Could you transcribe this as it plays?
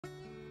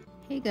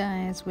Hey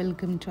guys,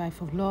 welcome to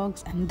iFor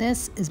Vlogs, and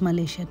this is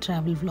Malaysia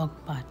Travel Vlog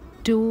Part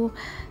 2.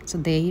 So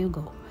there you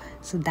go.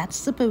 So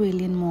that's the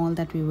pavilion mall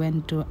that we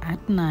went to at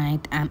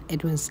night, and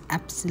it was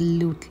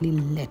absolutely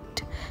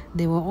lit.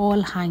 They were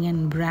all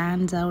high-end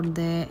brands out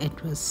there.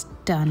 It was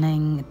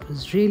stunning. It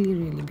was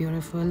really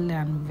beautiful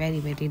and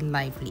very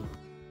lively.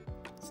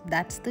 So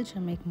that's the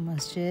Jamek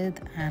Masjid,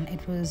 and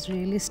it was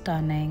really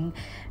stunning,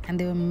 and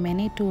there were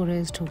many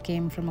tourists who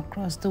came from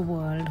across the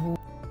world who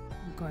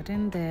got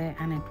in there,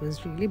 and it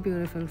was really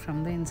beautiful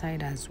from the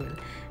inside as well.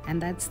 And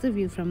that's the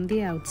view from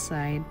the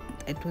outside.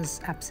 It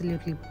was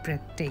absolutely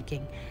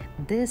breathtaking.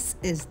 This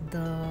is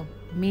the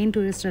main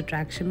tourist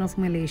attraction of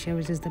Malaysia,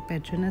 which is the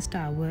Petronas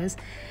Towers.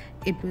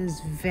 It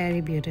was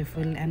very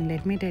beautiful, and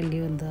let me tell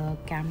you, the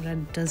camera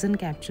doesn't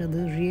capture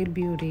the real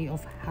beauty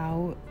of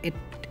how it,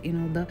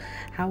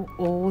 how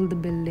all the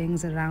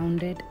buildings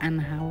around it and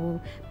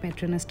how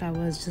Petronas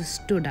Towers just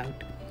stood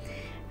out.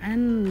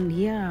 And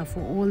yeah, for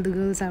all the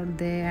girls out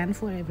there and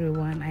for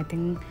everyone, I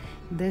think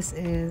this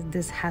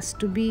has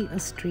to be a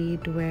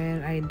street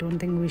where I don't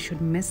think we should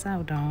miss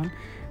out on.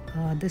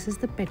 This is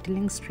the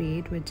Petaling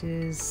Street, which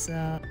is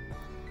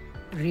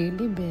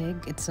really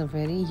big. It's a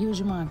very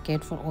huge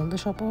market for all the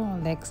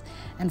shopaholics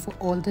and for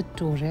all the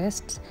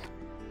tourists.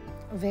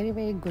 A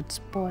very good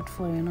spot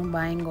for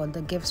buying all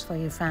the gifts for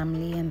your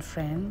family and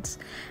friends.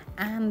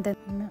 And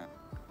then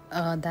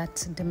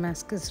that's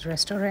Damascus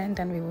restaurant,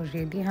 and we were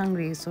really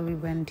hungry, so we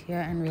went here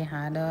and we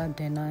had a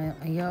dinner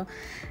here,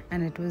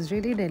 and it was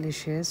really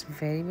delicious.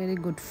 Very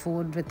good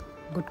food with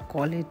good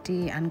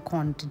quality and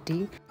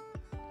quantity.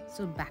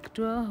 So back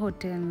to our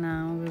hotel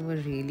now. We were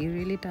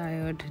really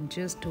tired,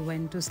 just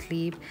went to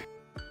sleep.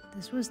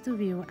 This was the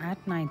view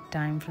at night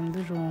time from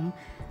the room,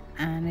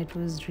 and it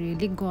was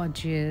really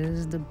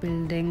gorgeous. The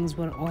buildings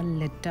were all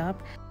lit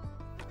up.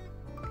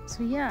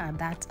 So yeah,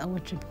 that's our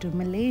trip to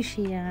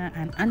Malaysia,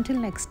 and until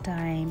next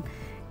time,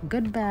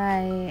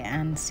 goodbye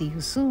and see you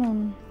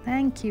soon.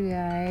 Thank you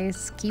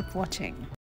guys. Keep watching.